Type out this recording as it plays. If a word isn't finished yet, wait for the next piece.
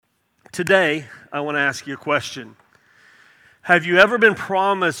Today, I want to ask you a question. Have you ever been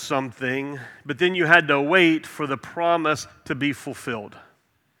promised something, but then you had to wait for the promise to be fulfilled?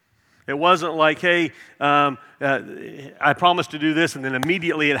 It wasn't like, hey, I promised to do this, and then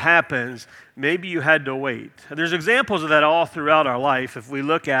immediately it happens. Maybe you had to wait. There's examples of that all throughout our life if we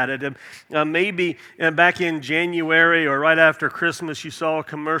look at it. Maybe back in January or right after Christmas, you saw a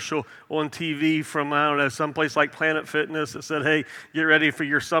commercial on TV from, I don't know, someplace like Planet Fitness that said, hey, get ready for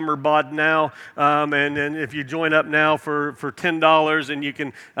your summer bod now. And if you join up now for $10 and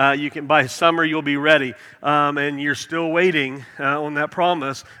you can by summer, you'll be ready. And you're still waiting on that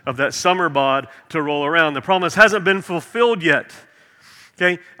promise of that summer bod to roll around. The promise hasn't been fulfilled yet.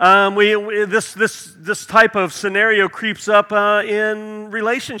 Okay, this type of scenario creeps up in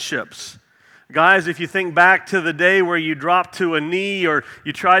relationships. Guys, if you think back to the day where you dropped to a knee or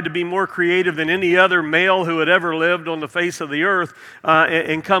you tried to be more creative than any other male who had ever lived on the face of the earth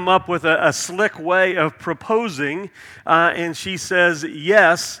and come up with a slick way of proposing, and she says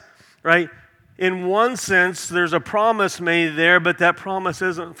yes, right? In one sense, there's a promise made there, but that promise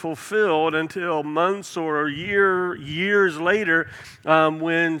isn't fulfilled until months or years later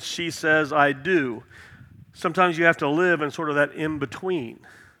when she says, I do. Sometimes you have to live in sort of that in-between.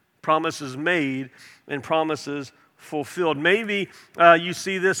 Promises made and promises fulfilled. Maybe you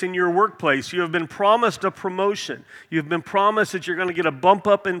see this in your workplace. You have been promised a promotion. You've been promised that you're going to get a bump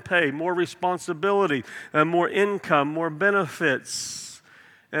up in pay, more responsibility, more income, more benefits.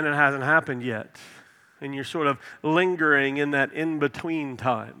 And it hasn't happened yet. And you're sort of lingering in that in-between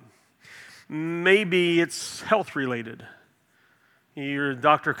time. Maybe it's health-related. Your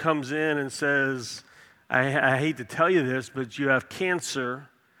doctor comes in and says, I hate to tell you this, but you have cancer.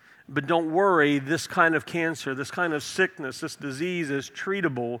 But don't worry, this kind of cancer, this kind of sickness, this disease is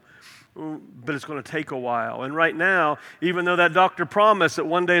treatable, but it's going to take a while. And right now, even though that doctor promised that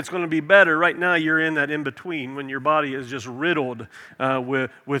one day it's going to be better, right now you're in that in-between when your body is just riddled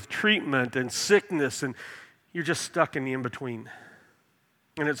with treatment and sickness, and you're just stuck in the in-between.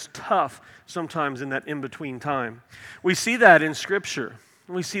 And it's tough sometimes in that in-between time. We see that in Scripture.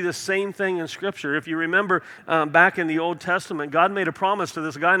 We see the same thing in Scripture. If you remember back in the Old Testament, God made a promise to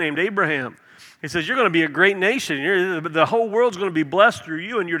this guy named Abraham. He says, you're going to be a great nation. The whole world's going to be blessed through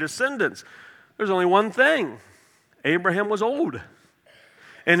you and your descendants. There's only one thing. Abraham was old.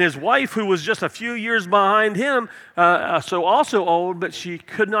 And his wife, who was just a few years behind him, so also old, but she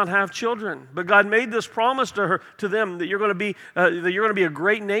could not have children. But God made this promise to them that you're going to be a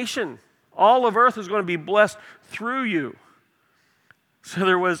great nation. All of earth is going to be blessed through you. So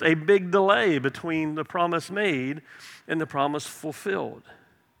there was a big delay between the promise made and the promise fulfilled.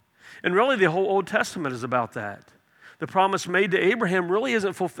 And really the whole Old Testament is about that. The promise made to Abraham really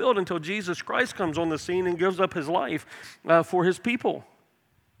isn't fulfilled until Jesus Christ comes on the scene and gives up his life for his people.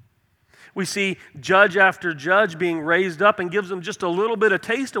 We see judge after judge being raised up and gives them just a little bit of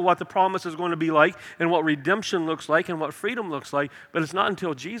taste of what the promise is going to be like and what redemption looks like and what freedom looks like. But it's not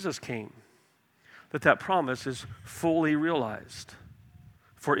until Jesus came that promise is fully realized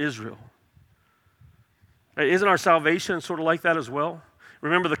for Israel. Isn't our salvation sort of like that as well?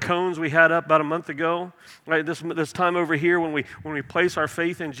 Remember the cones we had up about a month ago? Right, this time over here when we place our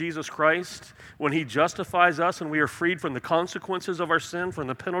faith in Jesus Christ, when He justifies us and we are freed from the consequences of our sin, from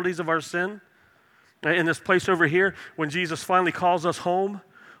the penalties of our sin. In this place over here, when Jesus finally calls us home,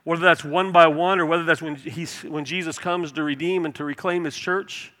 whether that's one by one or whether that's when Jesus comes to redeem and to reclaim His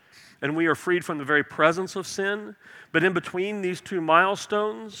church, and we are freed from the very presence of sin. But in between these two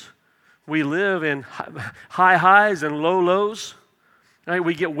milestones, we live in high highs and low lows. Right?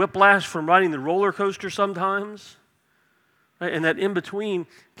 We get whiplash from riding the roller coaster sometimes. Right? And that in between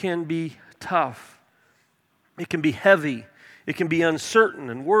can be tough. It can be heavy. It can be uncertain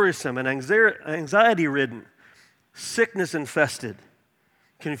and worrisome and anxiety-ridden, sickness infested,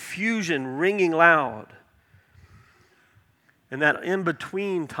 confusion ringing loud. And that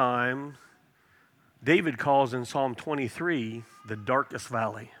in-between time, David calls in Psalm 23 the darkest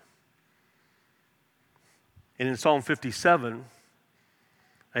valley. And in Psalm 57,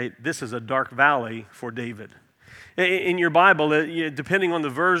 this is a dark valley for David. In your Bible, depending on the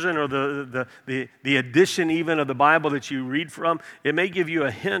version or the edition even of the Bible that you read from, it may give you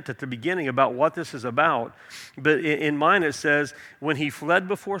a hint at the beginning about what this is about. But in mine it says, when he fled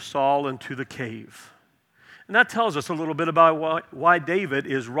before Saul into the cave. And that tells us a little bit about why David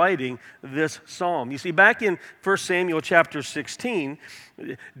is writing this psalm. You see, back in 1 Samuel chapter 16,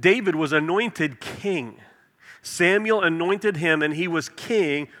 David was anointed king. Samuel anointed him and he was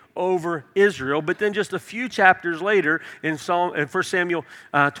king over Israel. But then just a few chapters later in 1 Samuel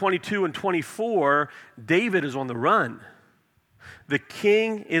 22 and 24, David is on the run. The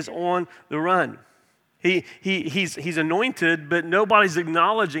king is on the run. He's anointed, but nobody's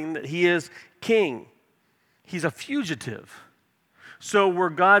acknowledging that he is king. He's a fugitive. So were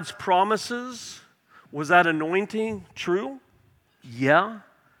God's promises, was that anointing true? Yeah,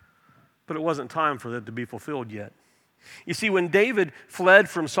 but it wasn't time for that to be fulfilled yet. You see, when David fled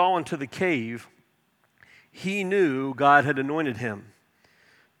from Saul into the cave, he knew God had anointed him.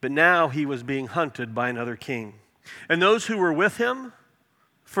 But now he was being hunted by another king. And those who were with him,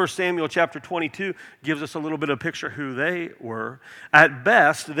 1 Samuel chapter 22 gives us a little bit of a picture who they were. At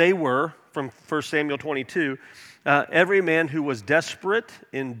best, they were, from 1 Samuel 22, every man who was desperate,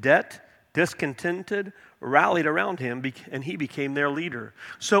 in debt, discontented, rallied around him, and he became their leader.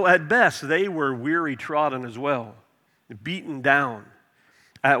 So at best, they were weary-trodden as well, beaten down.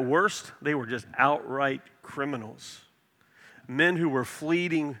 At worst, they were just outright criminals. Men who were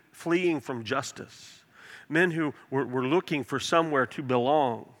fleeing from justice. Men who were looking for somewhere to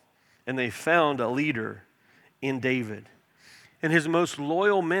belong. And they found a leader in David. And his most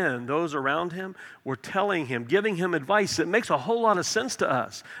loyal men, those around him, were telling him, giving him advice that makes a whole lot of sense to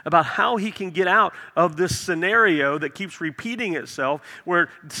us about how he can get out of this scenario that keeps repeating itself, where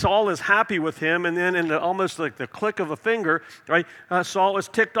Saul is happy with him, and then in almost like the click of a finger, right, Saul is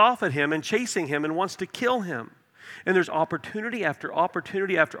ticked off at him and chasing him and wants to kill him. And there's opportunity after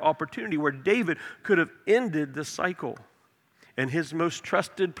opportunity after opportunity where David could have ended this cycle. And his most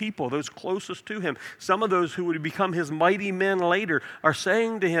trusted people, those closest to him, some of those who would become his mighty men later, are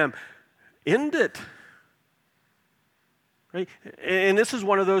saying to him, end it. Right? And this is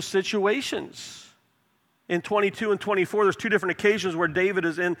one of those situations. In 22 and 24, there's two different occasions where David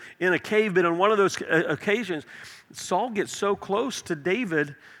is in a cave, but on one of those occasions, Saul gets so close to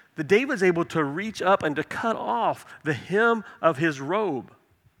David that David's able to reach up and to cut off the hem of his robe.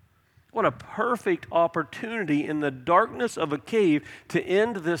 What a perfect opportunity in the darkness of a cave to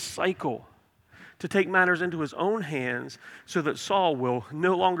end this cycle, to take matters into his own hands so that Saul will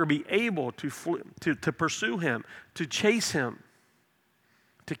no longer be able to pursue him, to chase him,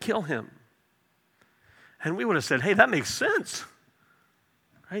 to kill him. And we would have said, hey, that makes sense.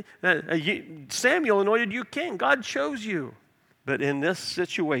 Right? Samuel anointed you king. God chose you. But in this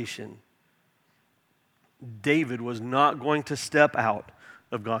situation, David was not going to step out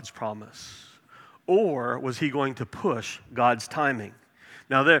of God's promise? Or was he going to push God's timing?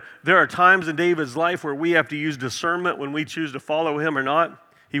 Now, there are times in David's life where we have to use discernment when we choose to follow him or not.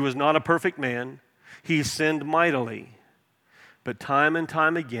 He was not a perfect man. He sinned mightily. But time and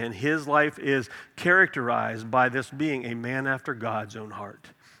time again, his life is characterized by this being a man after God's own heart.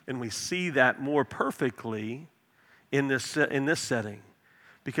 And we see that more perfectly in this setting,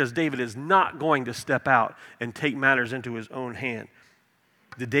 because David is not going to step out and take matters into his own hand.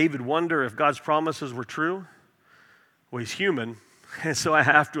 Did David wonder if God's promises were true? Well, he's human, and so I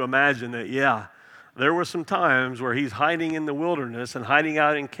have to imagine that, yeah, there were some times where he's hiding in the wilderness and hiding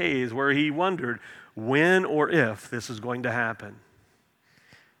out in caves where he wondered when or if this is going to happen.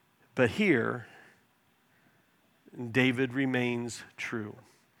 But here, David remains true.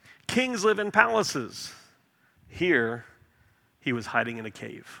 Kings live in palaces. Here, he was hiding in a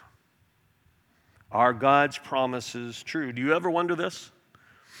cave. Are God's promises true? Do you ever wonder this?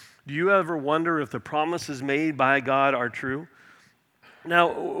 Do you ever wonder if the promises made by God are true?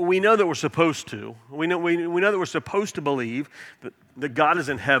 Now, we know that we're supposed to. We know that we're supposed to believe that God is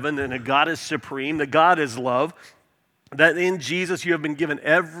in heaven and that God is supreme, that God is love, that in Jesus you have been given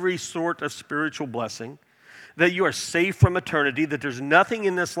every sort of spiritual blessing, that you are safe from eternity, that there's nothing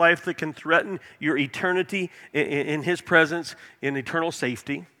in this life that can threaten your eternity in His presence in eternal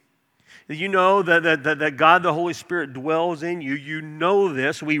safety. You know that God the Holy Spirit dwells in you. You know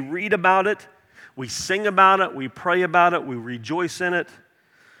this. We read about it. We sing about it. We pray about it. We rejoice in it.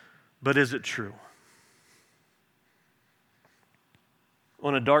 But is it true?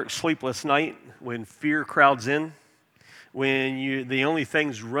 On a dark, sleepless night, when fear crowds in, when the only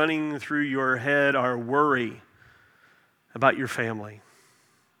things running through your head are worry about your family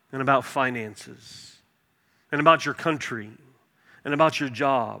and about finances and about your country and about your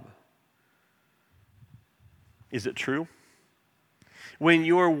job, is it true? When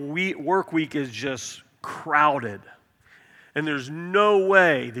your work week is just crowded and there's no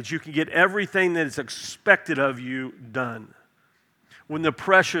way that you can get everything that is expected of you done, when the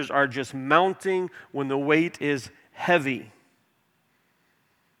pressures are just mounting, when the weight is heavy,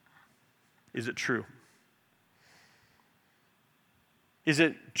 is it true? Is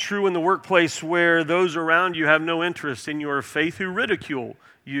it true in the workplace where those around you have no interest in your faith, who ridicule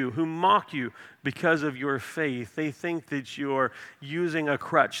you, who mock you because of your faith? They think that you're using a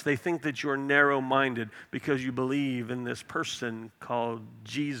crutch. They think that you're narrow-minded because you believe in this person called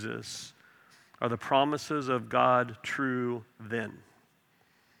Jesus. Are the promises of God true then?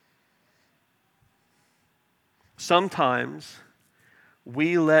 Sometimes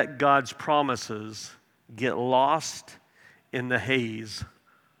we let God's promises get lost in the haze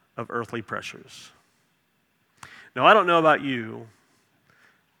of earthly pressures. Now, I don't know about you,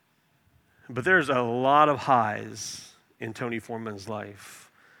 but there's a lot of highs in Tony Foreman's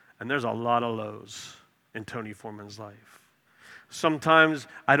life, and there's a lot of lows in Tony Foreman's life. Sometimes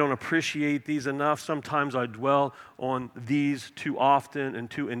I don't appreciate these enough. Sometimes I dwell on these too often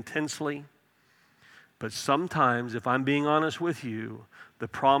and too intensely. But sometimes, if I'm being honest with you, the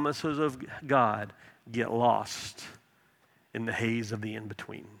promises of God get lost in the haze of the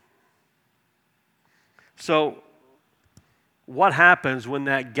in-between. So, what happens when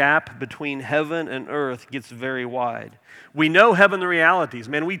that gap between heaven and earth gets very wide? We know heavenly realities.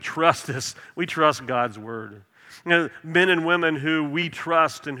 Man, we trust this. We trust God's word. You know, men and women who we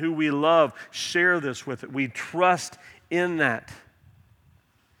trust and who we love share this with it. We trust in that.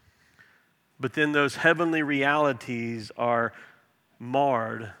 But then those heavenly realities are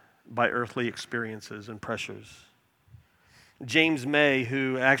marred by earthly experiences and pressures. James May,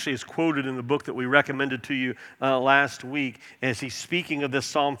 who actually is quoted in the book that we recommended to you last week, as he's speaking of this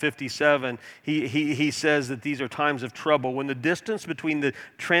Psalm 57, he says that these are times of trouble when the distance between the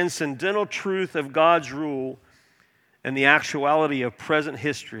transcendental truth of God's rule and the actuality of present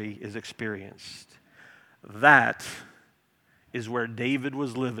history is experienced. That is where David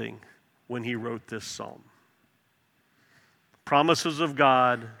was living when he wrote this psalm. Promises of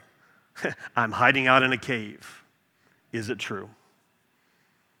God, I'm hiding out in a cave. Is it true?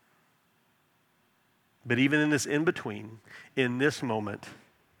 But even in this in-between, in this moment,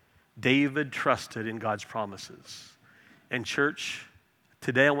 David trusted in God's promises. And church,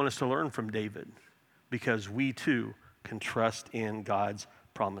 today I want us to learn from David, because we too can trust in God's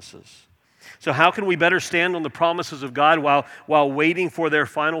promises. So how can we better stand on the promises of God while waiting for their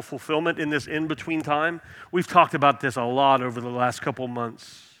final fulfillment in this in-between time? We've talked about this a lot over the last couple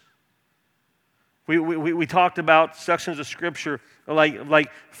months. We talked about sections of Scripture like 1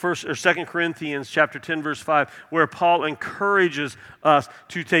 or 2 Corinthians chapter 10, verse 5, where Paul encourages us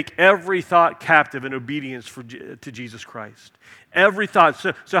to take every thought captive in obedience to Jesus Christ. Every thought.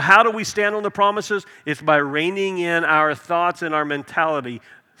 So how do we stand on the promises? It's by reining in our thoughts and our mentality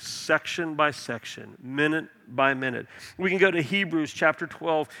section by section, minute by minute. We can go to Hebrews chapter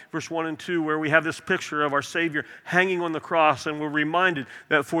 12, verse 1 and 2, where we have this picture of our Savior hanging on the cross, and we're reminded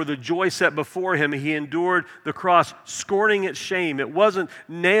that for the joy set before him, he endured the cross, scorning its shame. It wasn't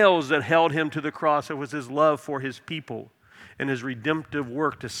nails that held him to the cross, it was his love for his people and his redemptive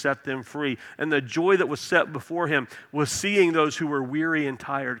work to set them free. And the joy that was set before him was seeing those who were weary and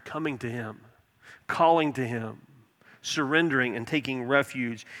tired coming to him, calling to him, surrendering and taking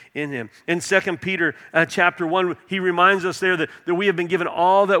refuge in him. In 2 Peter chapter 1, he reminds us there that we have been given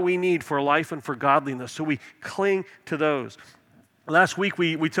all that we need for life and for godliness, so we cling to those. Last week,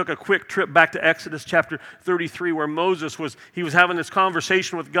 we took a quick trip back to Exodus chapter 33, where Moses was having this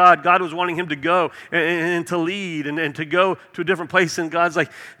conversation with God. God was wanting him to go and to lead and to go to a different place, and God's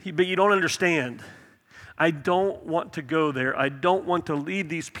like, but you don't understand. I don't want to go there. I don't want to lead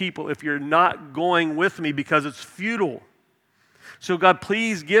these people if you're not going with me, because it's futile. So God,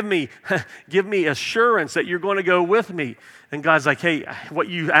 please give me assurance that you're going to go with me. And God's like, hey, what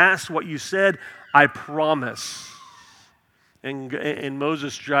you asked, what you said, I promise. And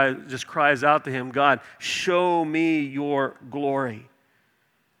Moses just cries out to him, God, show me your glory.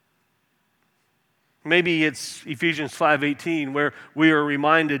 Maybe it's Ephesians 5:18, where we are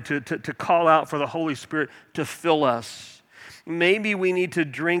reminded to call out for the Holy Spirit to fill us. Maybe we need to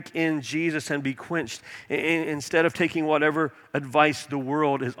drink in Jesus and be quenched instead of taking whatever advice the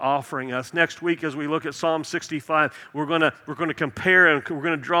world is offering us. Next week, as we look at Psalm 65, we're going to compare and we're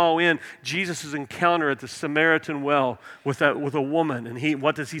going to draw in Jesus' encounter at the Samaritan well with a woman. And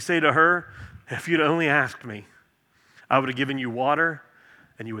what does he say to her? If you'd only asked me, I would have given you water,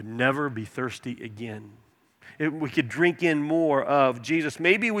 and you would never be thirsty again. We could drink in more of Jesus.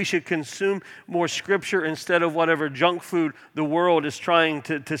 Maybe we should consume more Scripture instead of whatever junk food the world is trying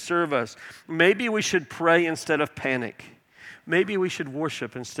to serve us. Maybe we should pray instead of panic. Maybe we should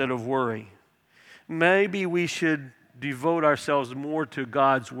worship instead of worry. Maybe we should devote ourselves more to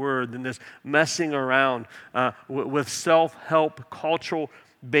God's Word than this messing around with self-help,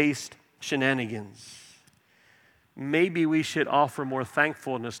 cultural-based shenanigans. maybe we should offer more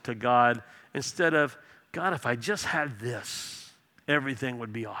thankfulness to God instead of, God, if I just had this, everything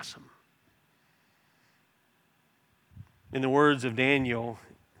would be awesome. In the words of David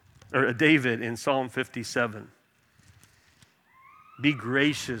in Psalm 57, be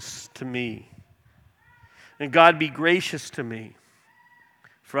gracious to me. And God, be gracious to me,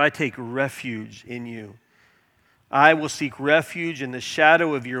 for I take refuge in you. I will seek refuge in the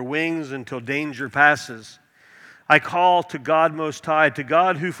shadow of your wings until danger passes. I call to God Most High, to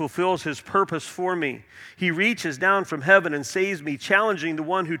God who fulfills his purpose for me. He reaches down from heaven and saves me, challenging the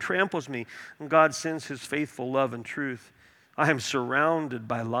one who tramples me. And God sends his faithful love and truth. I am surrounded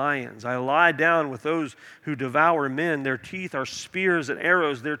by lions. I lie down with those who devour men. Their teeth are spears and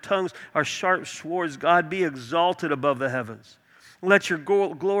arrows. Their tongues are sharp swords. God, be exalted above the heavens. Let your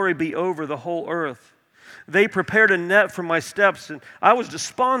glory be over the whole earth. They prepared a net for my steps, and I was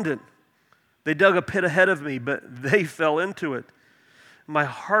despondent. They dug a pit ahead of me, but they fell into it. My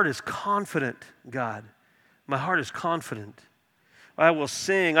heart is confident, God. My heart is confident. I will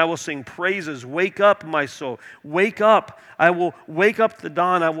sing praises. Wake up, my soul. Wake up. I will wake up the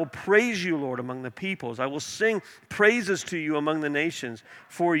dawn. I will praise you, Lord, among the peoples. I will sing praises to you among the nations,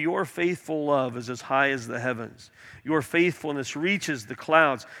 for your faithful love is as high as the heavens. Your faithfulness reaches the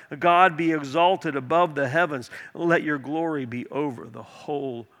clouds. God, be exalted above the heavens. Let your glory be over the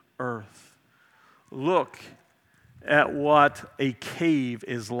whole earth. Look at what a cave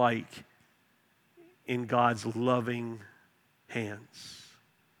is like in God's loving hands.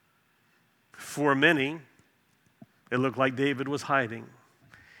 For many, it looked like David was hiding.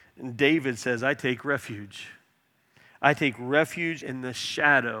 And David says, I take refuge. I take refuge in the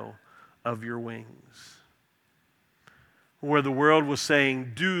shadow of your wings. Where the world was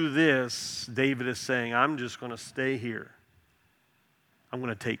saying, do this, David is saying, I'm just going to stay here. I'm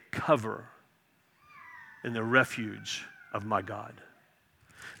going to take cover in the refuge of my God.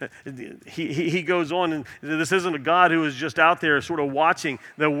 He goes on, and this isn't a God who is just out there sort of watching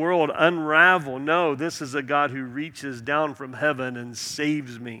the world unravel. No, this is a God who reaches down from heaven and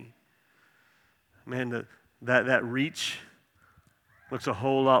saves me. Man, that reach looks a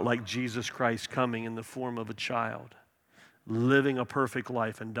whole lot like Jesus Christ coming in the form of a child, living a perfect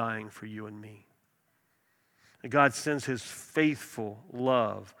life and dying for you and me. And God sends his faithful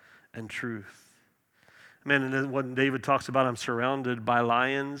love and truth. Man, and then when David talks about, I'm surrounded by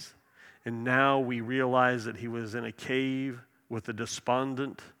lions, and now we realize that he was in a cave with the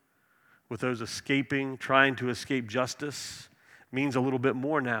despondent, with those escaping, trying to escape justice, means a little bit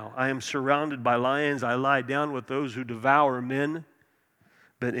more now. I am surrounded by lions. I lie down with those who devour men.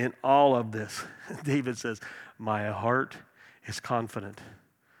 But in all of this, David says, my heart is confident.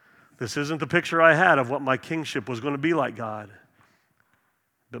 This isn't the picture I had of what my kingship was going to be like, God,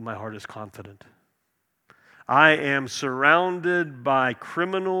 but my heart is confident. I am surrounded by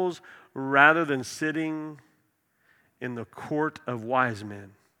criminals rather than sitting in the court of wise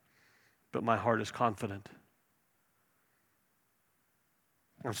men, but my heart is confident.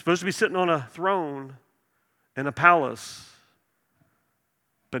 I'm supposed to be sitting on a throne in a palace,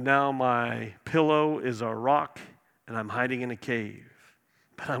 but now my pillow is a rock and I'm hiding in a cave,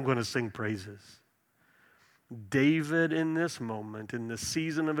 but I'm going to sing praises. David, in this moment, in this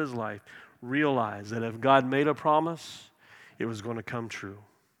season of his life, realized that if God made a promise, it was going to come true.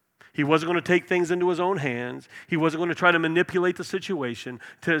 He wasn't going to take things into his own hands. He wasn't going to try to manipulate the situation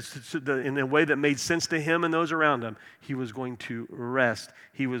in a way that made sense to him and those around him. He was going to rest.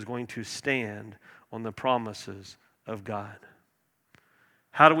 He was going to stand on the promises of God.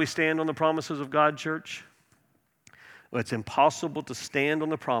 How do we stand on the promises of God, church? Well, it's impossible to stand on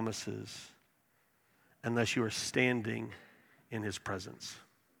the promises unless you are standing in his presence.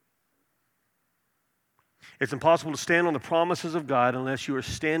 It's impossible to stand on the promises of God unless you are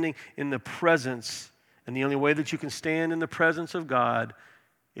standing in the presence. And the only way that you can stand in the presence of God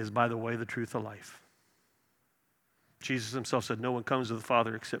is by the way, the truth, the life. Jesus himself said, no one comes to the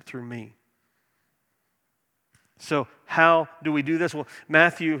Father except through me. So how do we do this? Well,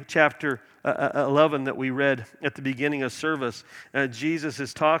 Matthew chapter 11 that we read at the beginning of service, Jesus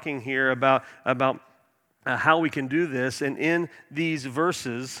is talking here about how we can do this. And in these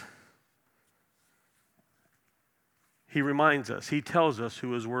verses, he reminds us, he tells us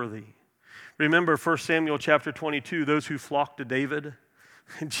who is worthy. Remember 1 Samuel chapter 22, those who flocked to David?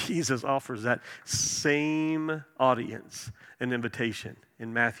 Jesus offers that same audience an invitation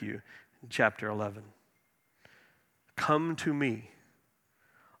in Matthew chapter 11. Come to me,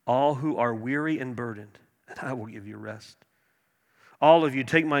 all who are weary and burdened, and I will give you rest. All of you,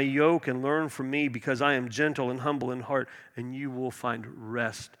 take my yoke and learn from me, because I am gentle and humble in heart, and you will find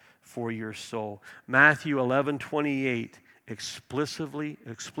rest for your soul. Matthew 11:28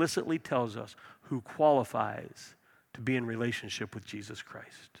 explicitly tells us who qualifies to be in relationship with Jesus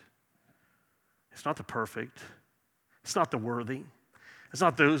Christ. It's not the perfect. It's not the worthy. It's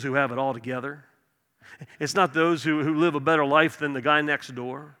not those who have it all together. It's not those who live a better life than the guy next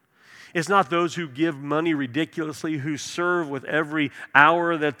door. It's not those who give money ridiculously, who serve with every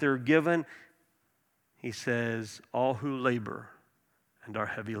hour that they're given. He says, all who labor and are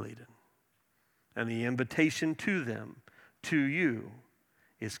heavy laden. And the invitation to them, to you,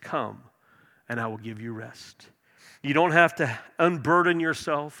 is come, and I will give you rest. You don't have to unburden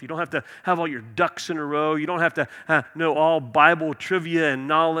yourself. You don't have to have all your ducks in a row. You don't have to know all Bible trivia and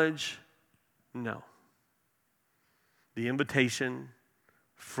knowledge. No. The invitation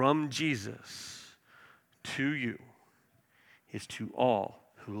from Jesus to you is to all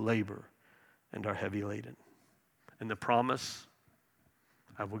who labor and are heavy laden. And the promise,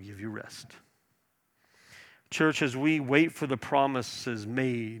 I will give you rest. Church, as we wait for the promises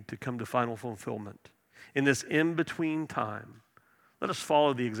made to come to final fulfillment, in this in-between time, let us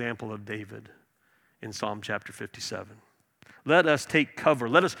follow the example of David in Psalm chapter 57. Let us take cover.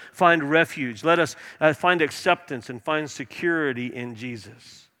 Let us find refuge. Let us find acceptance and find security in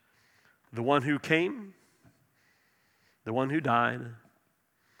Jesus. The one who came, the one who died,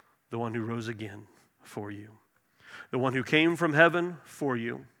 the one who rose again for you. The one who came from heaven for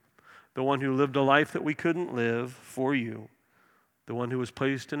you. The one who lived a life that we couldn't live for you. The one who was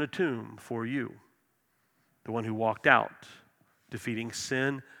placed in a tomb for you. The one who walked out, defeating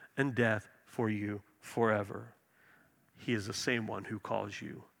sin and death for you forever. He is the same one who calls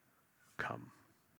you, come.